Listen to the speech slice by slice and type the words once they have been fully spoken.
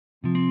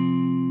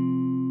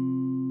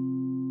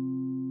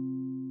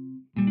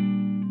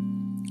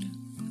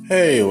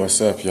Hey, what's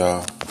up,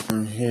 y'all?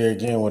 I'm here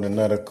again with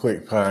another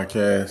quick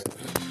podcast.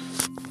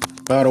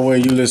 By the way,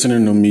 you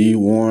listening to me,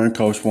 Warren,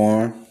 Coach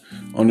Warren,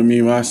 on the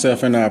Me,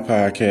 Myself, and I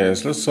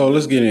podcast.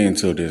 Let's get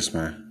into this,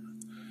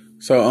 man.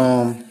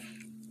 So,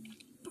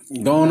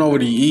 going over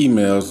the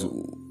emails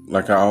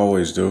like I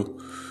always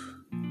do,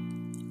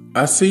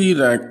 I see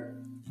that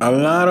a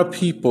lot of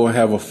people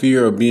have a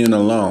fear of being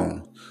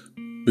alone.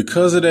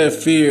 Because of that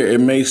fear,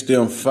 it makes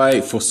them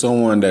fight for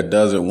someone that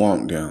doesn't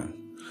want them.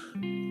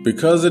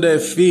 Because of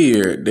that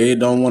fear, they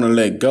don't want to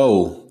let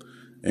go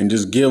and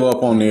just give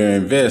up on their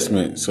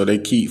investment, so they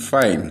keep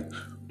fighting.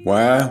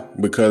 Why?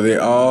 Because they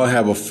all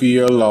have a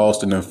fear of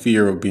loss and a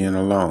fear of being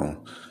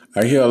alone.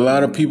 I hear a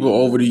lot of people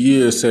over the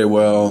years say,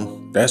 well,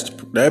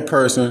 that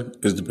person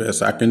is the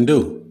best I can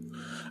do.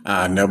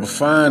 I'll never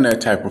find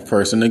that type of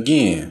person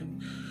again.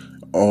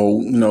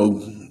 Or,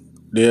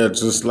 they'll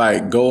just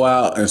like go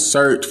out and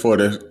search for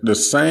the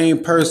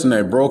same person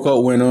that broke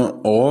up with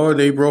them, or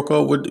they broke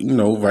up with,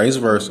 vice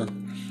versa.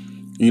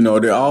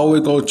 They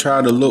always go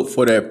try to look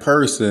for that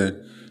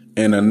person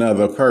in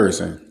another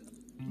person.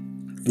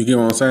 You get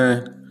what I'm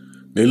saying?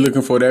 They're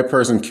looking for that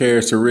person's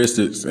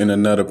characteristics in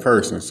another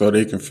person so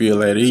they can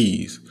feel at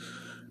ease.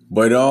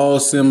 But it all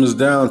simmers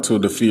down to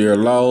the fear of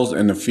loss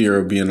and the fear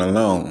of being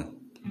alone.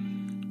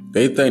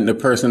 They think the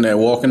person that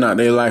walking out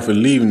their life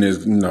and leaving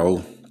is,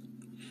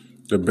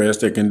 the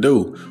best they can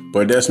do.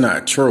 But that's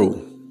not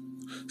true.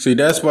 See,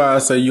 that's why I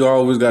say you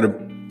always got to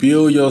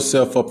build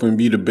yourself up and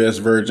be the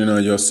best version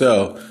of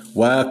yourself.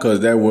 Why? Because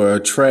that will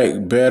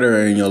attract better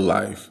in your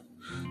life.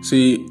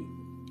 See,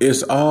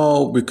 it's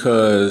all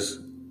because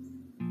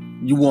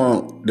you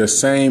want the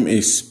same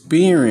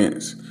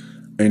experience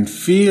and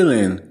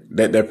feeling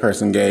that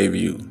person gave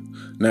you,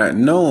 not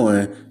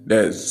knowing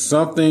that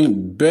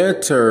something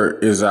better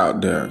is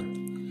out there.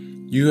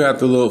 You have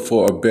to look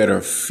for a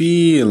better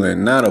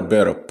feeling, not a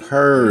better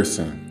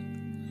person.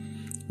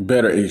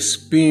 Better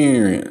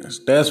experience.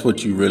 That's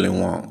what you really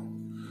want.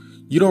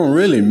 You don't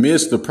really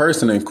miss the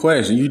person in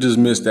question. You just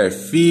miss that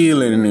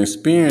feeling and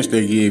experience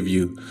they give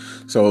you.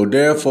 So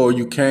therefore,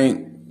 you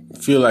can't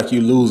feel like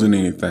you're losing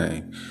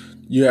anything.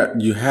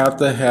 You have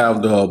to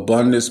have the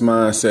abundance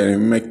mindset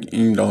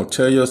and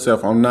tell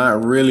yourself, I'm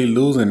not really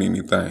losing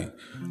anything.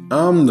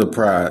 I'm the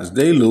prize.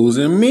 They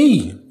losing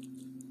me.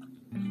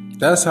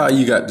 That's how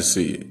you got to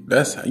see it.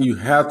 You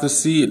have to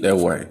see it that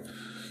way.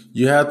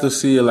 You have to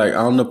see it like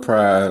I'm the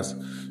prize,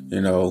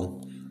 and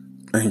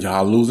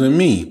y'all losing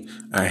me.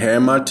 I had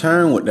my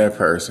turn with that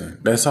person.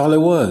 That's all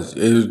it was.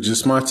 It was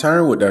just my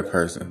turn with that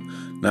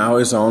person. Now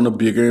it's on the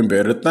bigger and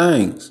better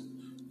things.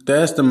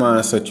 That's the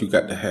mindset you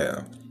got to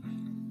have.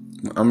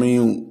 I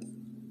mean,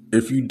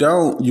 if you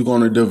don't, you're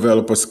going to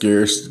develop a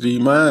scarcity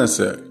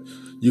mindset.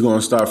 You're going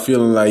to start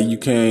feeling like you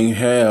can't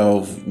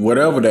have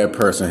whatever that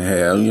person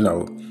has,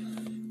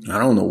 I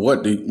don't know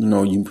what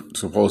you're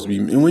supposed to be.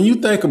 And when you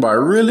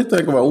really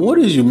think about what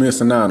is you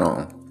missing out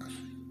on?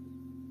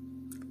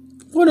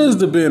 What is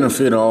the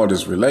benefit of all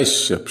this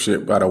relationship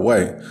shit, by the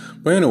way?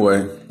 But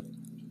anyway,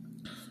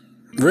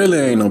 really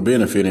ain't no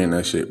benefit in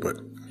that shit, but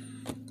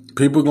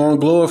people gonna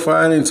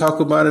glorify it and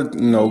talk about it,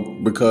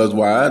 because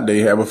why? They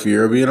have a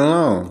fear of being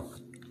alone.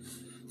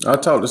 I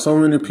talk to so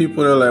many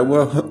people that are like,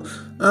 well,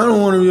 I don't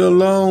want to be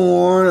alone,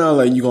 Warren. I'm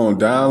like, you gonna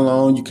die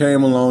alone. You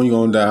came alone, you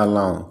gonna die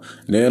alone.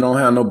 And they don't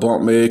have no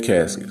bunk bed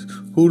caskets.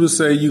 Who to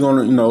say you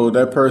gonna,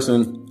 that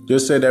person,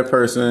 just say that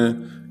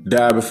person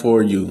died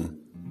before you.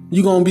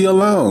 You gonna be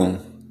alone.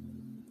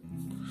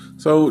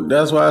 So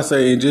that's why I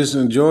say just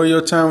enjoy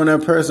your time with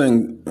that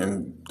person,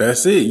 and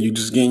that's it. You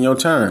just getting your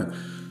turn.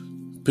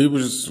 People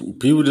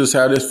just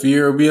have this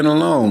fear of being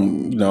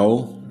alone,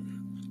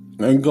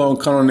 And you gonna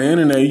come on the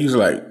internet, you just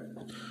like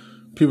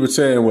people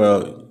saying,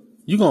 well,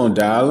 you gonna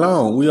die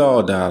alone. We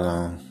all die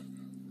alone.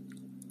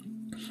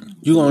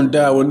 You gonna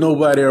die with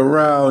nobody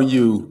around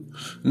you.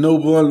 No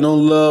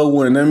loved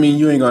one. That mean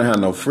you ain't gonna have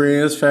no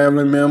friends,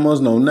 family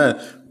members, no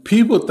nothing.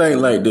 People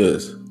think like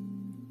this.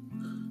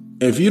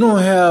 If you don't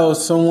have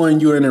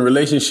someone you're in a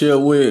relationship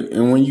with,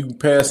 and when you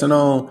passing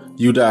on,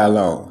 you die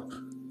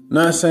alone.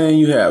 Not saying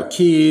you have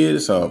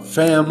kids or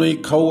family,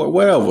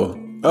 whatever,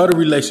 other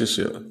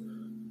relationship.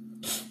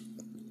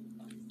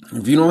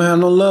 If you don't have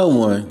no loved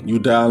one, you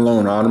die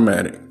alone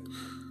automatic.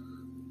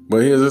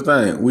 But here's the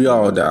thing, we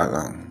all die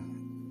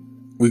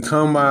alone. We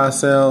come by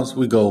ourselves,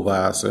 we go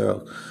by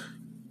ourselves.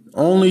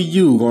 Only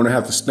you gonna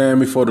have to stand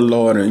before the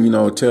Lord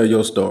and, tell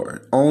your story.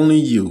 Only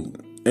you.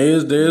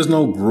 There's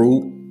no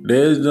group.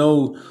 There's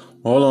no,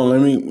 hold on, let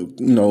me,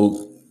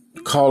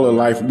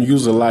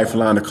 use a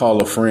lifeline to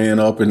call a friend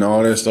up and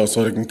all that stuff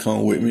so they can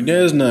come with me.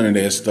 There's none of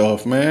that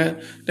stuff,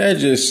 man. That's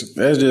just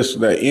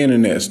that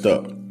internet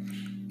stuff.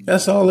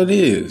 That's all it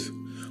is.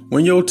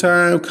 When your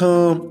time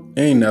come,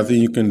 ain't nothing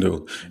you can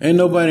do. Ain't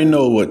nobody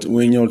know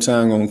when your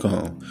time gonna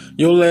come.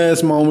 Your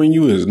last moment,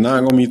 you is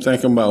not gonna be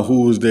thinking about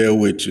who was there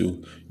with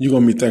you. You're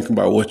gonna be thinking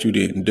about what you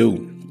didn't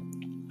do.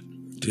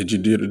 Did you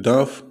do the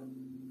enough?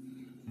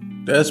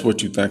 That's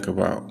what you think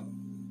about.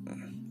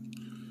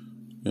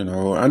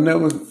 I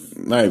never,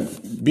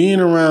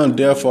 being around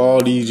death for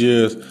all these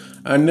years,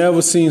 I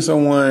never seen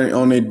someone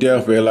on their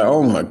deathbed like,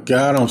 oh my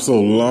God, I'm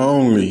so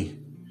lonely.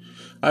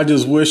 I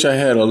just wish I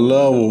had a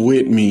lover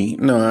with me.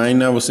 No, I ain't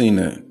never seen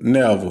that.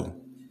 Never.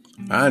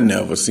 I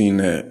never seen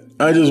that.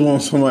 I just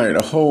want somebody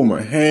to hold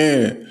my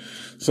hand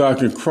so I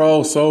can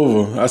cross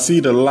over. I see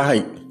the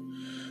light.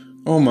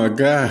 Oh my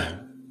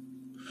God.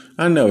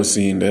 I never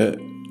seen that.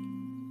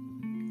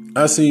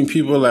 I seen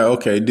people like,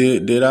 okay,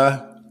 did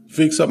I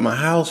fix up my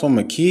house for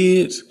my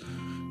kids?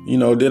 You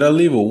know, did I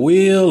leave a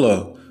will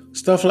or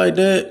stuff like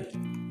that?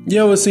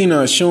 You ever seen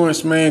an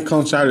insurance man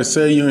come try to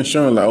sell you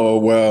insurance? Like, oh,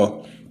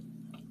 well,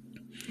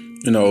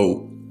 you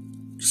know,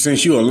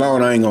 since you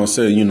alone, I ain't gonna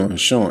sell you no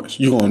insurance.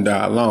 You gonna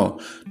die alone.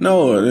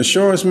 No, the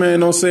insurance man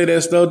don't say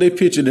that stuff. They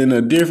pitch it in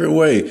a different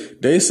way.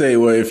 They say,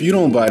 well, if you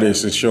don't buy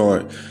this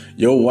insurance,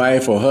 your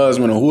wife or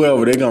husband or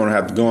whoever, they're gonna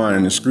have to go out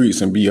in the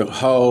streets and be a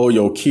hoe.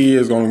 Your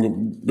kids gonna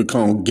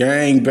become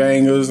gang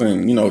bangers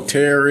and, you know,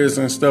 terrorists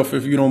and stuff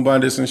if you don't buy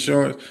this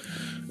insurance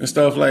and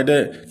stuff like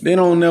that. They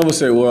don't never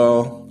say,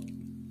 well,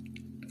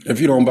 if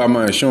you don't buy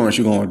my insurance,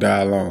 you're gonna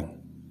die alone.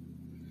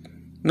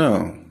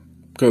 No.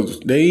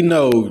 Because they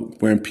know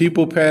when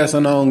people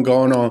passing on,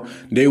 going on,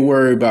 they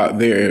worry about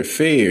their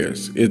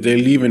affairs. If they're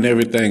leaving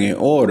everything in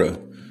order,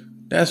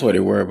 that's what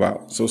they worry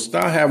about. So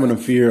stop having a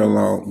fear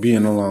alone,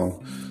 being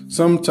alone.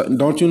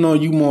 Don't you know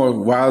you more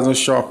wiser,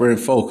 sharper, and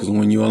focused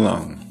when you're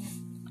alone?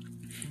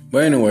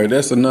 But anyway,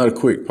 that's another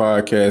quick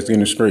podcast,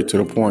 getting straight to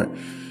the point.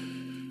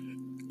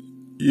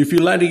 If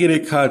you'd like to get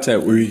in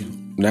contact with me,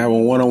 have a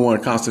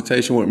one-on-one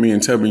consultation with me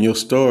and tell me your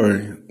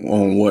story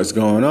on what's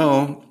going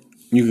on,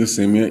 you can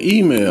send me an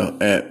email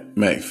at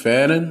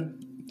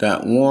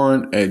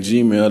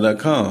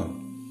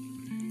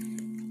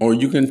mcfadden.warren@gmail.com. Or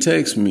you can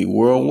text me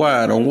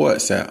worldwide on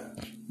WhatsApp.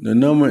 The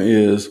number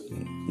is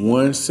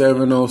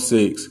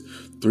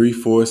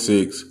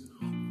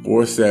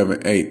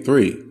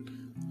 1706-346-4783.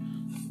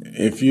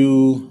 If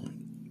you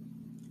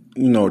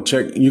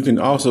check, you can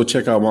also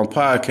check out my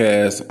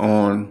podcast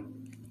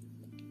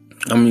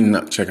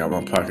check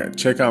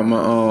out my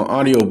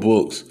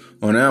audiobooks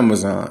on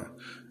Amazon.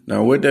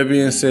 Now, with that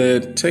being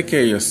said, take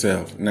care of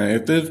yourself. Now,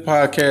 if this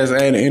podcast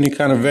added any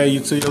kind of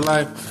value to your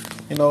life,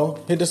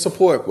 hit the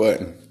support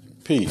button.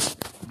 Peace.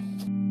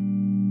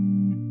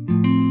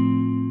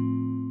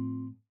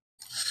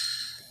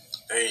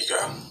 There you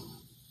go.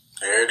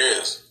 There it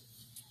is.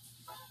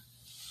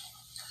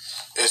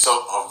 It's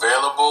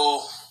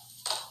available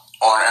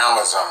on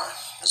Amazon.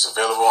 It's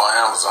available on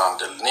Amazon.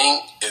 The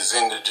link is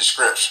in the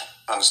description.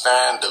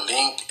 Understand? The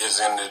link is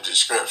in the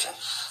description.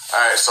 All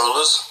right, so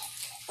let's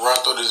run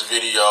through this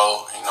video.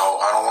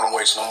 I don't want to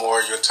waste no more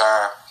of your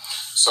time.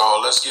 So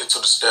let's get to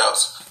the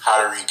steps. How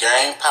to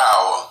regain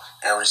power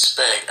and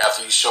respect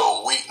after you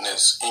show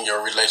weakness in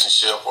your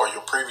relationship or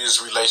your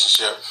previous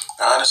relationship.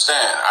 Now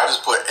understand, I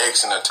just put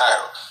X in the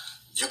title.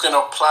 You can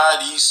apply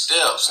these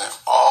steps in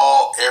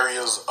all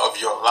areas of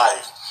your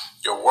life.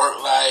 Your work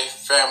life,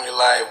 family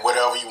life,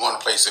 whatever you want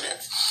to place it in.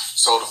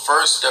 So the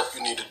first step you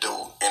need to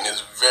do, and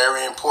it's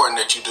very important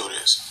that you do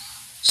this.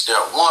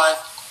 Step 1,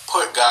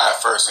 put God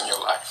first in your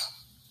life.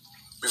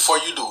 Before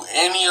you do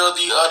any of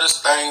the other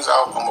things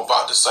I'm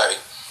about to say,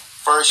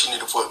 first you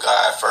need to put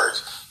God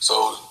first.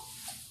 So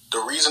the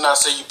reason I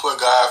say you put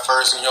God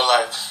first in your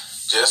life,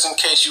 just in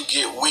case you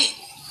get weak,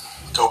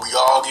 because we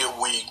all get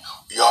weak,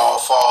 we all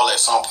fall at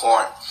some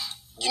point,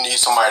 you need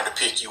somebody to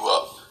pick you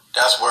up.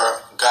 That's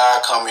where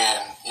God come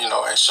in,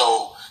 and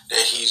show that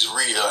he's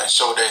real and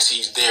show that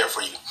he's there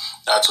for you.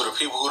 Now, to the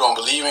people who don't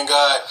believe in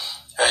God,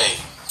 hey,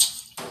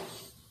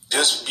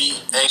 just be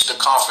extra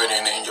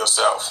confident in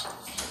yourself.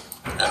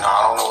 And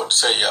I don't know what to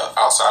tell you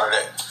outside of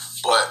that.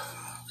 But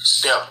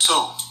step 2,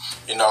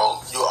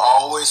 you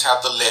always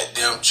have to let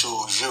them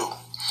choose you.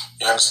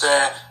 You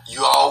understand?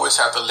 You always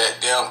have to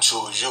let them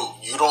choose you.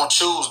 You don't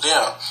choose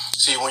them.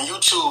 See, when you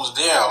choose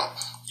them,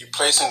 you're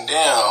placing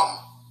them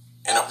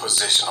in a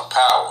position of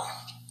power.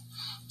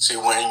 See,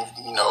 when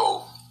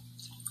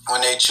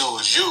they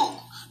choose you,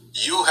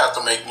 you have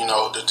to make,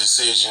 the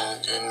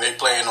decision, and they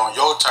playing on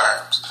your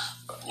terms.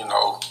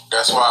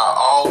 That's why I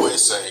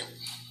always say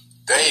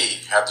they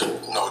have to,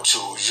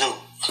 choose you.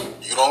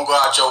 You don't go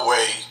out your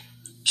way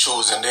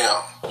choosing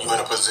them. You're in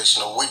a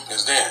position of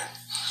weakness then.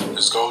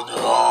 Let's go to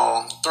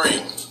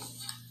 3.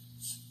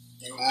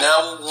 You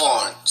never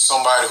want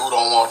somebody who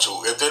don't want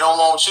you. If they don't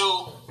want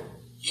you,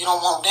 you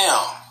don't want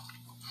them.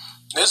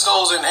 This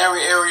goes in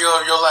every area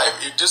of your life.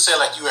 You just say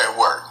like you at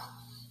work.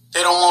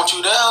 They don't want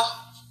you there,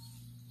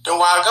 then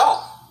why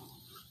go?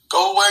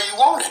 Go where you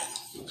want it.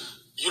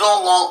 You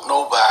don't want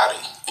nobody,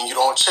 and you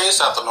don't chase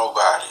after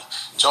nobody.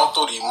 Jump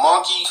through the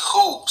monkey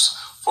hoops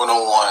for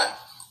no one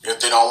if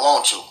they don't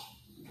want you.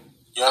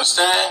 You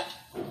understand?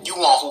 You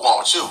want who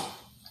wants you.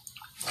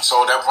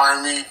 So that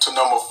brings me to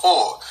number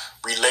 4,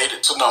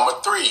 related to number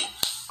 3.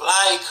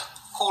 Like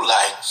who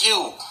like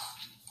you.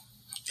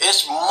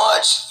 It's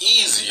much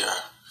easier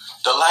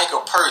to like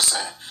a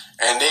person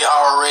and they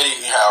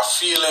already have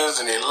feelings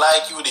and they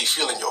like you, they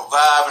feeling your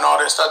vibe and all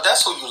that stuff.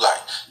 That's who you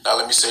like. Now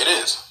let me say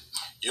this.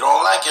 You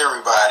don't like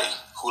everybody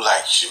who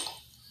likes you.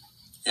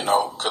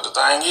 Because the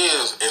thing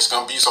is, it's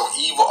going to be some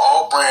evil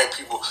off-brand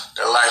people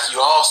that like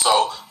you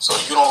also, so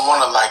you don't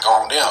want to like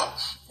on them.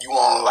 You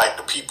want to like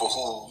the people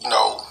who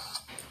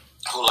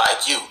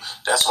like you.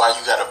 That's why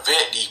you got to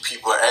vet these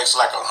people and ask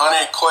like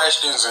 100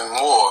 questions and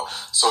more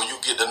so you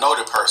get to know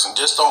the person.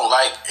 Just don't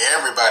like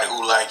everybody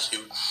who like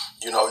you.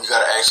 You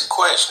got to ask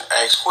questions.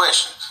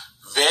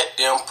 Vet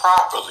them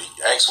properly.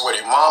 Ask where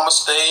their mama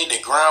stayed,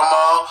 their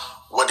grandma,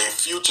 what their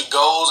future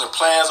goals and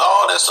plans,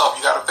 all that stuff.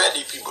 You got to vet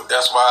these people.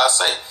 That's why I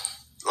say,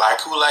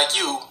 like who like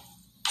you,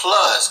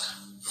 plus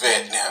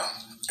vet them.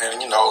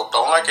 And,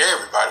 don't like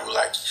everybody who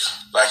like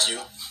you.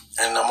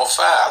 And number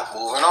 5,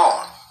 moving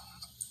on.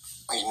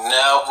 We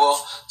never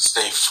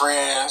stay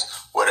friends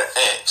with an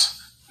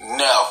ex.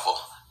 Never.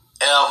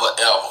 Ever,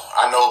 ever.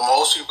 I know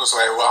most people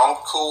say, well, I'm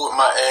cool with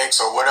my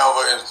ex or whatever,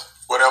 and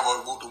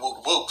whatever,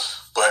 whoop.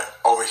 But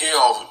over here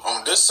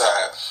on this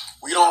side,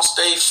 we don't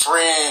stay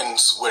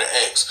friends with an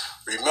ex.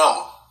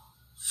 Remember,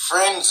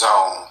 friend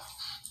zone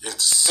is the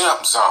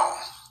simp zone.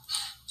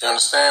 You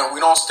understand?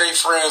 We don't stay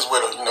friends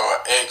with an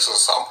ex or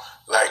something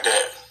like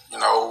that.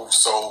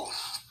 So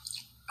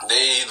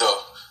they either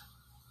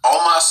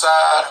on my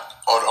side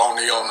or on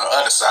the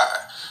other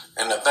side.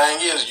 And the thing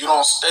is, you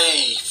don't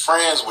stay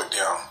friends with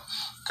them.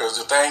 Because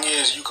the thing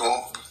is, you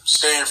can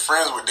stay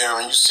friends with them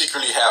and you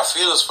secretly have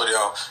feelings for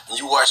them. And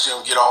you watch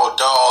them get all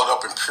dolled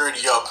up and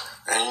pretty up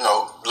and,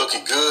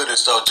 looking good and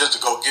stuff just to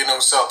go get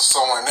themselves to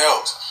someone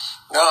else.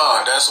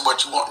 Nah, that's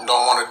what you don't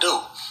want to do.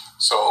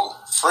 So,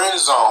 friend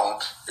zone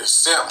is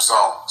simp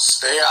zone.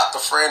 Stay out the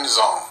friend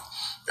zone.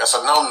 That's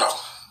a no-no.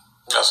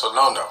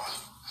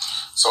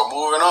 So,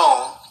 moving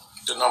on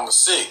to number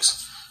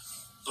 6.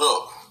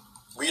 Look,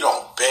 we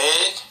don't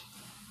beg,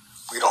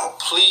 we don't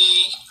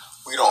plead,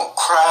 we don't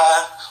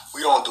cry,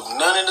 we don't do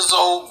none of this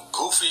old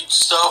goofy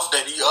stuff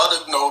that these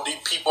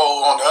people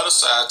on the other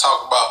side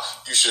talk about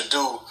you should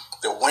do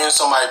to win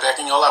somebody back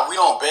in your life. We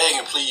don't beg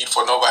and plead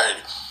for nobody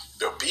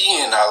to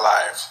be in our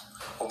life.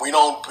 We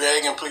don't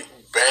beg and plead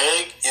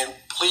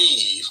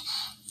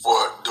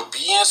for to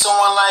be in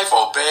someone's life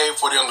or beg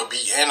for them to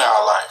be in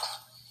our life.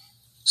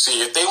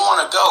 See, if they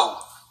want to go,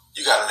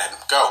 you got to let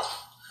them go.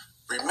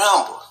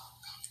 Remember,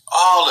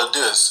 all of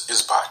this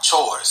is by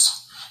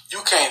choice. You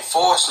can't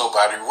force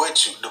nobody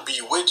with you to be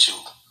with you.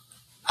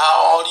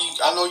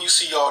 I know you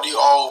see all these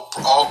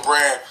all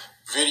brand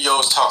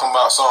videos talking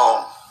about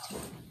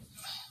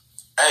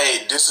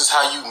hey, this is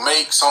how you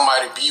make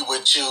somebody be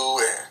with you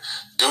and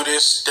do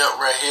this step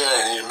right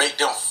here and make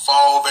them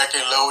fall back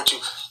in love with you.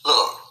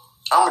 Look,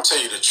 I'm going to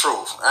tell you the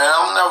truth, and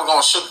I'm never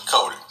going to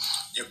sugarcoat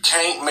it. You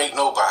can't make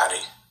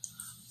nobody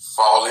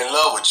fall in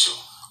love with you.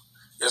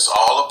 It's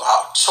all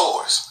about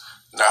choice,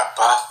 not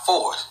by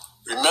force.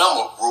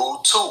 Remember, rule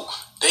 2,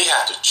 they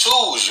have to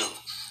choose you.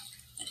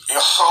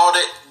 All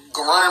that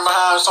running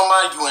behind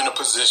somebody, you in a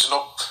position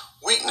of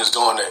weakness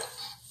doing that.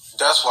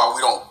 That's why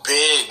we don't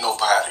beg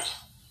nobody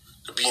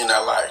to be in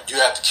that life. You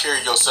have to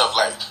carry yourself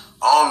like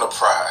on the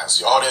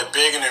prize. All that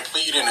begging and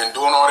pleading and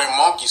doing all that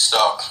monkey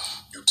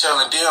stuff, you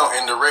telling them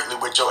indirectly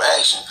with your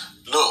action,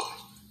 look,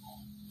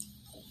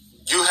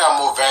 you have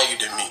more value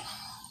than me.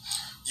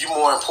 You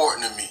more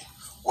important than me.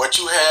 What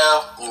you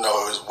have,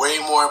 is way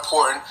more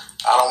important.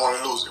 I don't want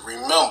to lose it.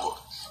 Remember,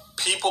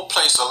 people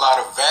place a lot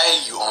of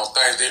value on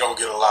things they don't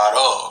get a lot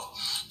of.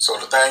 So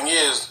the thing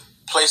is,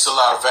 place a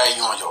lot of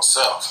value on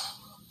yourself.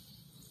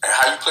 And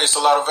how you place a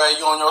lot of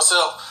value on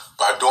yourself?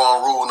 By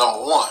doing rule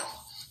number 1,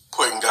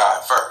 putting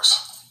God first.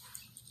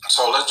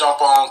 So let's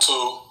jump on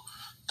to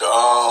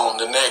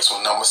the next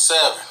one, number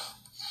 7.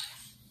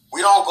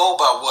 We don't go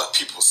by what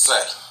people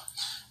say.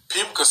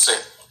 People can say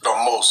the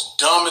most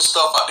dumbest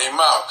stuff out their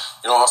mouth.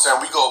 You know what I'm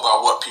saying? We go by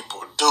what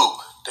people do,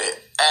 their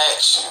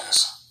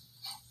actions.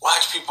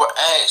 Watch people's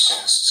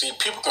actions. See,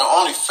 people can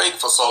only fake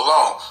for so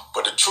long,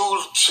 but the true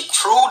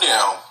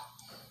them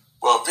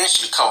will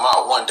eventually come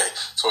out one day.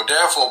 So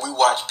therefore, we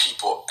watch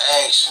people's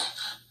action,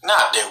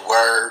 not their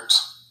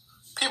words.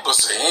 People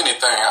say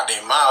anything out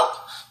their mouth.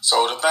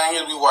 So the thing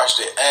is, we watch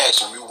their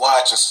action. We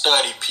watch and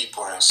study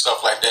people and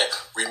stuff like that.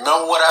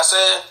 Remember what I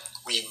said?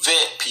 We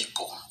vet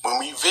people. When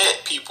we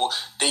vet people,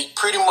 they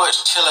pretty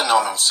much telling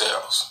on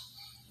themselves.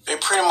 That's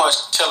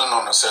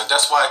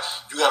why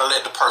you got to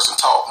let the person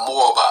talk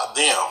more about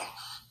them.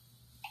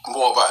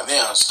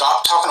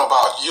 Stop talking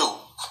about you.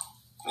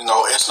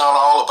 It's not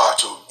all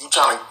about you. You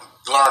trying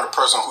to learn the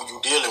person who you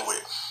dealing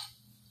with.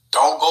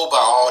 Don't go by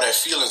all that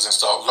feelings and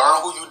stuff.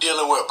 Learn who you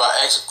dealing with by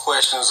asking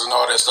questions and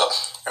all that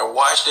stuff. And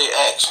watch their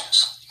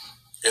actions.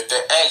 If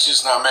their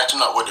actions not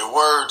matching up with their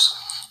words,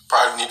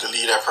 probably need to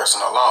leave that person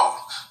alone.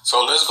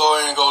 So let's go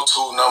ahead and go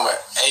to number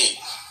 8.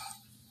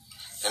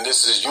 And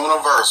this is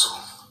universal.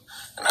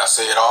 And I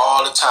say it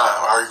all the time.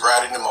 I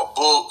write it in my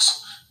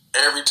books,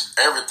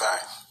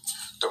 everything.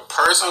 The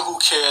person who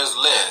cares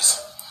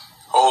less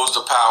holds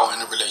the power in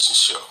the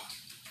relationship.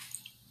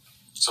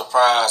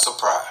 Surprise,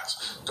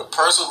 surprise. The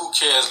person who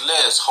cares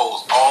less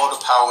holds all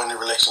the power in the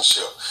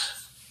relationship.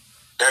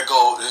 That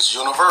goal is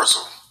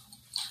universal.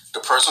 The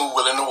person who's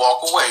willing to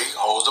walk away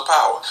holds the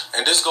power.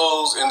 And this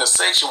goes in the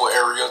sexual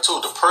area too.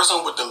 The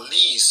person with the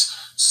least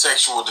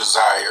sexual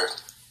desire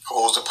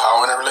holds the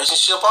power in a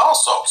relationship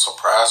also.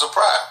 Surprise,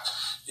 surprise.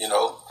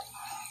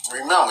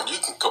 Remember, you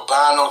can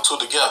combine those two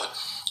together.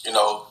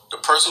 The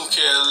person who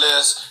cares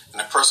less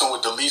and the person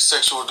with the least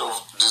sexual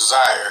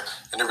desire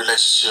in the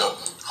relationship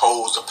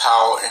holds the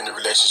power in the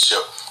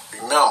relationship.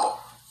 Remember,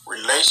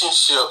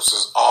 relationships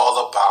is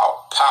all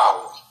about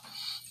power.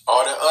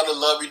 All that other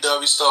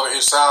lovey-dovey stuff,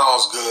 it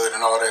sounds good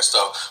and all that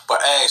stuff,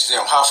 but ask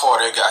them how far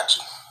they got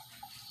you.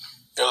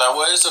 They're like,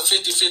 well, it's a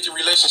 50-50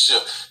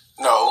 relationship.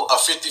 No, a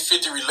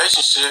 50-50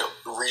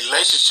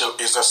 relationship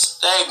is a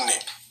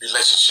stagnant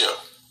relationship.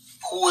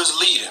 Who is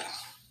leading?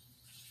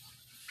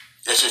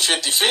 If it's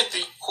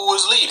 50-50, who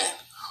is leading?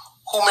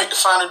 Who make the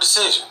final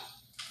decision?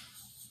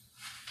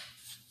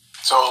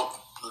 So,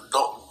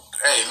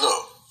 hey,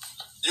 look,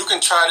 you can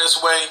try this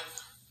way,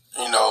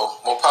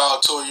 more power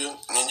to you,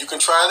 and you can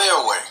try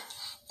their way,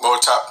 more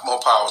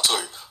power to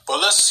you.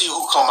 But let's see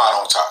who come out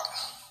on top.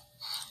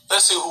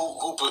 Let's see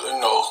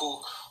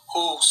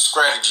who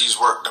strategies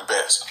work the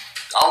best.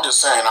 I'm just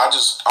saying, I'm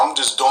just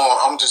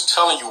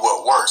telling you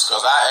what works,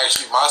 because I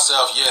actually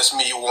myself, yes,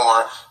 me,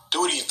 Warren,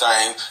 do these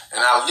things,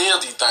 and I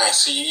live these things.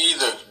 See,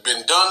 either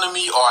been done to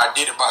me or I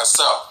did it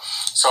myself.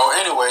 So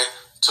anyway,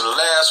 to the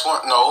last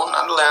one, no,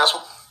 not the last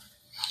one,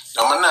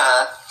 number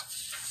 9.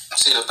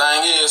 See, the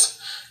thing is,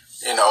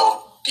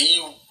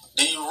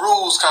 these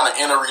rules kind of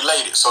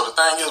interrelated. So the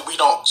thing is, we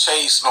don't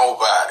chase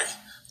nobody.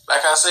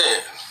 Like I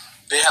said,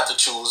 they have to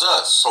choose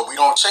us. So we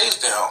don't chase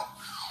them.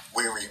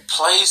 We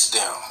replace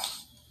them.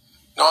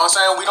 You know what I'm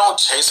saying? We don't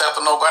chase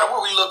after nobody.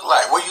 What we look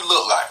like? What you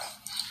look like?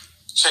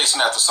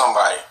 Chasing after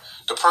somebody.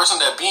 The person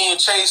that being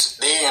chased,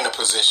 they're in a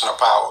position of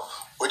power.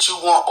 What you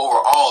want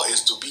overall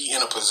is to be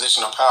in a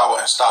position of power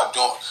and stop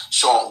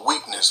showing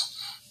weakness.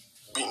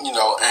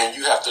 And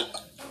you have to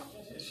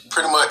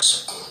pretty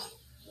much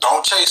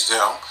don't chase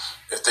them.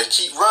 If they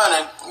keep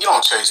running, you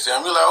don't chase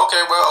them. You're like,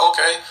 okay.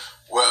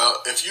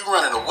 Well, if you're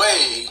running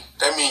away,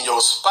 that means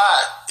your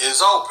spot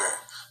is open.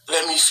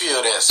 Let me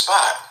fill that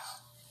spot.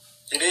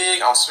 You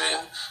dig? I'm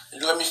spitting.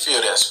 Let me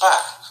fill that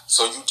spot.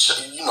 So you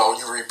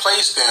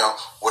replace them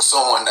with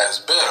someone that's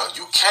better.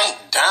 You can't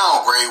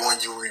downgrade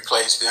when you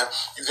replace them.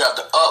 You got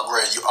to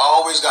upgrade. You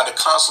always got to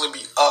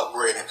constantly be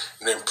upgrading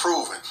and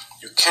improving.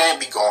 You can't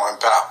be going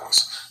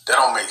backwards. That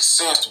don't make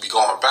sense to be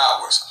going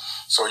backwards.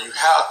 So you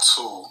have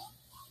to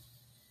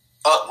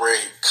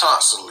upgrade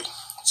constantly.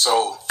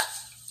 So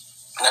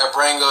that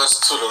brings us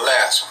to the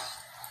last one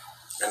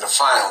and the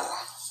final one.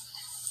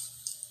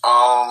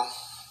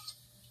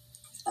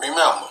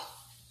 Remember,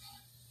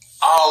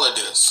 all of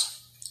this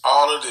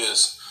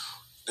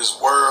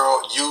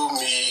world, you,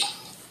 me,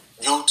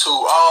 you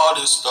too, all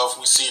this stuff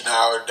we see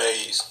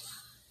nowadays,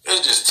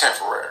 it's just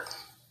temporary.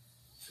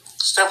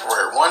 It's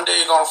temporary. One day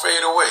it's going to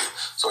fade away.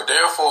 So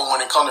therefore,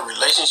 when it comes to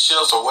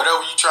relationships or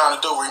whatever you're trying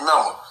to do,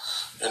 remember,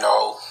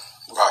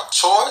 by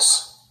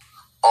choice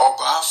or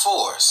by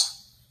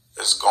force,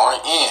 it's going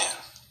to end.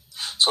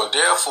 So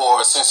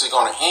therefore, since it's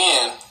going to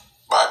end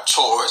by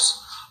choice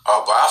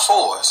or by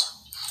force,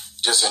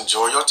 just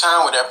enjoy your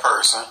time with that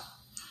person.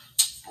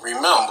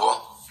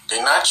 Remember,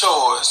 they're not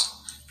yours.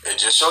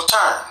 It's just your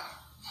turn.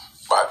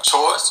 By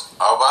choice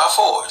or by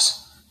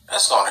force,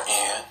 that's going to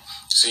end.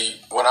 See,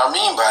 what I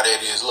mean by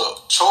that is,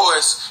 look,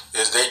 choice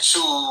is they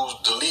choose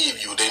to leave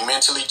you. They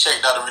mentally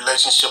checked out a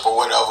relationship or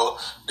whatever.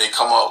 They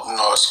come up,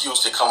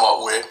 excuse they come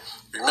up with.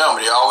 Remember,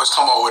 they always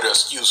come up with an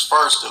excuse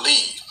first to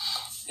leave.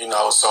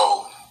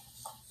 So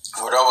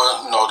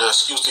whatever, the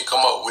excuse they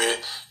come up with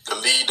to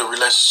leave the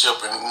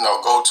relationship and,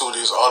 go to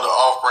this other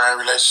off-brand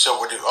relationship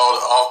with this other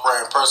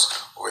off-brand person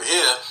over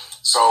here.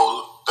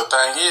 So the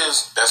thing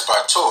is, that's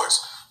by choice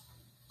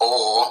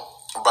or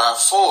by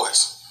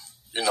force.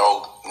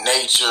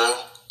 Nature,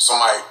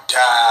 somebody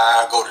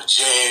die, go to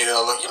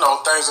jail, or,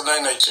 things of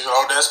that nature.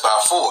 That's by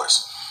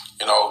force.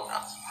 You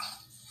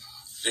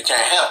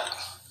can't help it.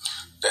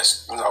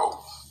 That's,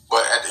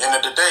 but at the end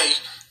of the day,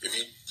 if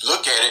you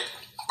look at it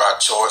by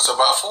choice or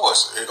by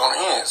force, it's going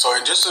to end. So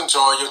just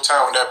enjoy your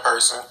time with that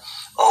person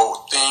or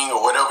thing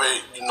or whatever,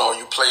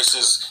 you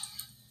places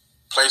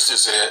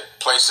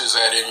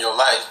at in your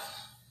life.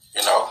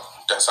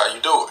 That's how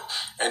you do it.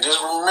 And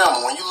just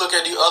remember, when you look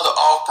at the other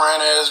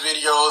off-brand ass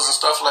videos and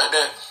stuff like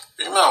that,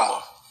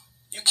 remember,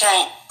 you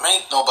can't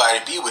make nobody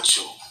be with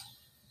you.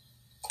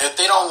 If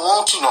they don't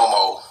want you no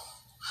more,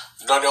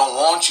 they don't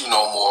want you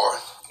no more,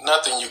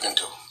 nothing you can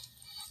do.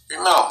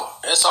 Remember,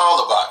 it's all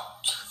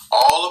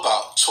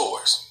about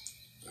choice,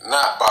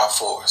 not by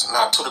force.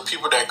 Now, to the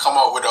people that come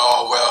up with,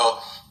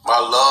 my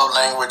love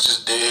language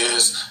is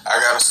this, I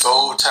got a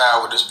soul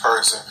tie with this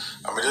person,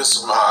 this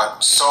is my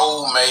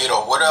soulmate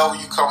or whatever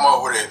you come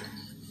up with it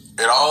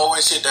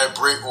always hit that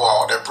brick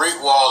wall. That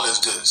brick wall is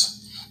this.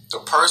 The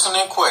person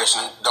in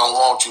question don't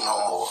want you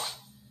no more.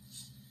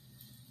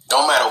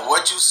 No matter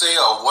what you say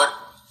or what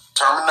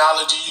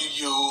terminology you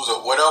use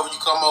or whatever you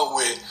come up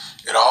with,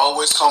 it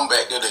always come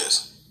back to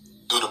this.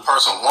 Do the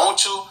person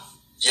want you?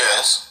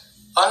 Yes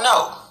or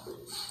no?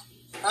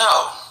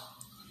 No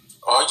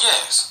or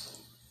yes.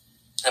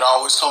 It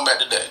always come back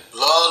to that.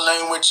 Love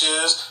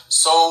languages,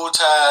 soul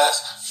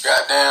ties,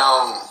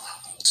 goddamn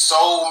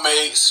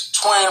soulmates,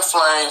 twin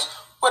flames,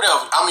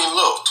 whatever. I mean,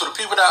 look, to the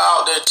people that are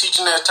out there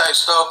teaching that type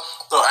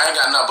stuff, look, I ain't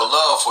got nothing but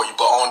love for you.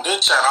 But on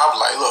this channel, I was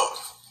like, look,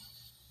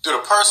 do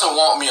the person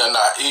want me or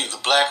not? Either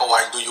black or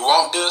white. Do you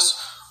want this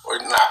or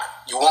not?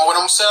 You want what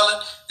I'm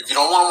selling? If you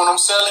don't want what I'm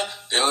selling,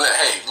 then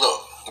hey,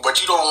 look. But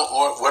you don't,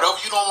 whatever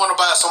you don't want to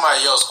buy,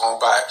 somebody else gonna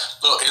buy it.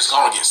 Look, it's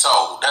gonna get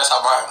sold. That's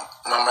how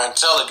my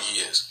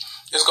mentality is.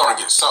 It's gonna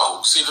get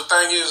sold. See, the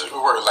thing is, it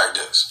works like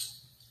this.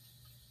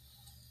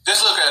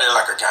 Just look at it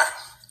like a game.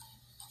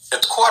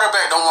 If the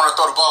quarterback don't want to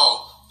throw the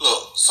ball,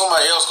 look,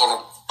 somebody else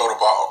gonna throw the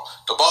ball.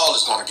 The ball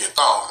is gonna get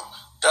thrown.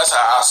 That's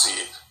how I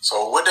see it.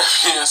 So with that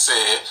being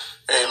said,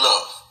 hey,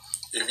 look,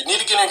 if you need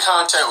to get in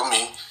contact with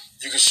me,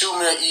 you can shoot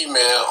me an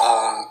email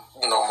on,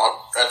 at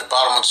the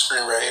bottom of the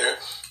screen right here,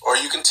 or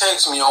you can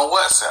text me on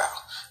WhatsApp.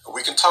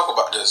 We can talk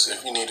about this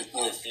if you need to.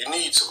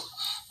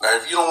 Now,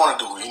 if you don't want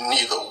to do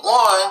neither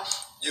one,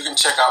 you can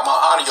check out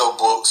my audio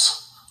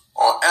books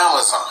on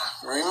Amazon.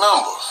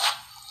 Remember,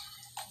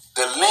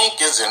 the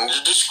link is in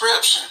the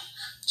description.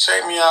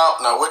 Check me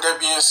out. Now, with that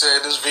being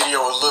said, this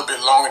video is a little bit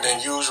longer than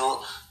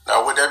usual.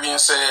 Now, with that being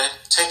said,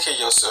 take care of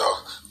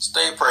yourself.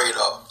 Stay prayed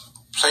up.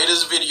 Play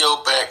this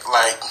video back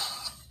like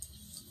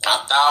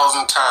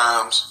 1,000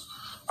 times,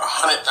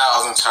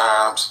 100,000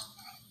 times,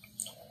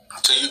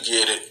 until you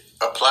get it.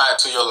 Apply it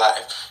to your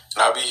life.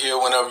 And I'll be here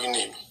whenever you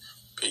need me.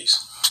 Peace.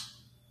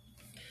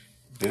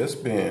 This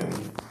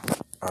been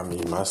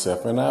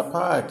Myself and I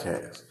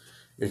podcast.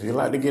 If you'd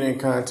like to get in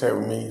contact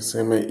with me,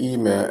 send me an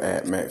email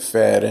at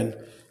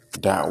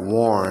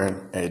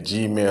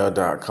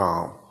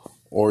mcfadden.warren@gmail.com,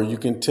 or you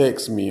can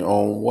text me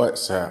on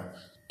WhatsApp.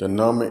 The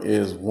number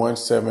is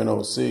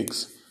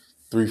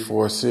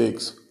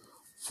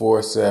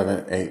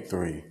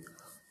 1706-346-4783.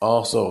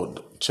 Also,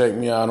 check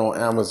me out on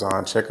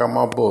Amazon. Check out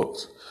my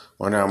books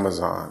on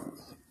Amazon.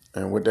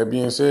 And with that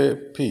being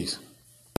said, peace.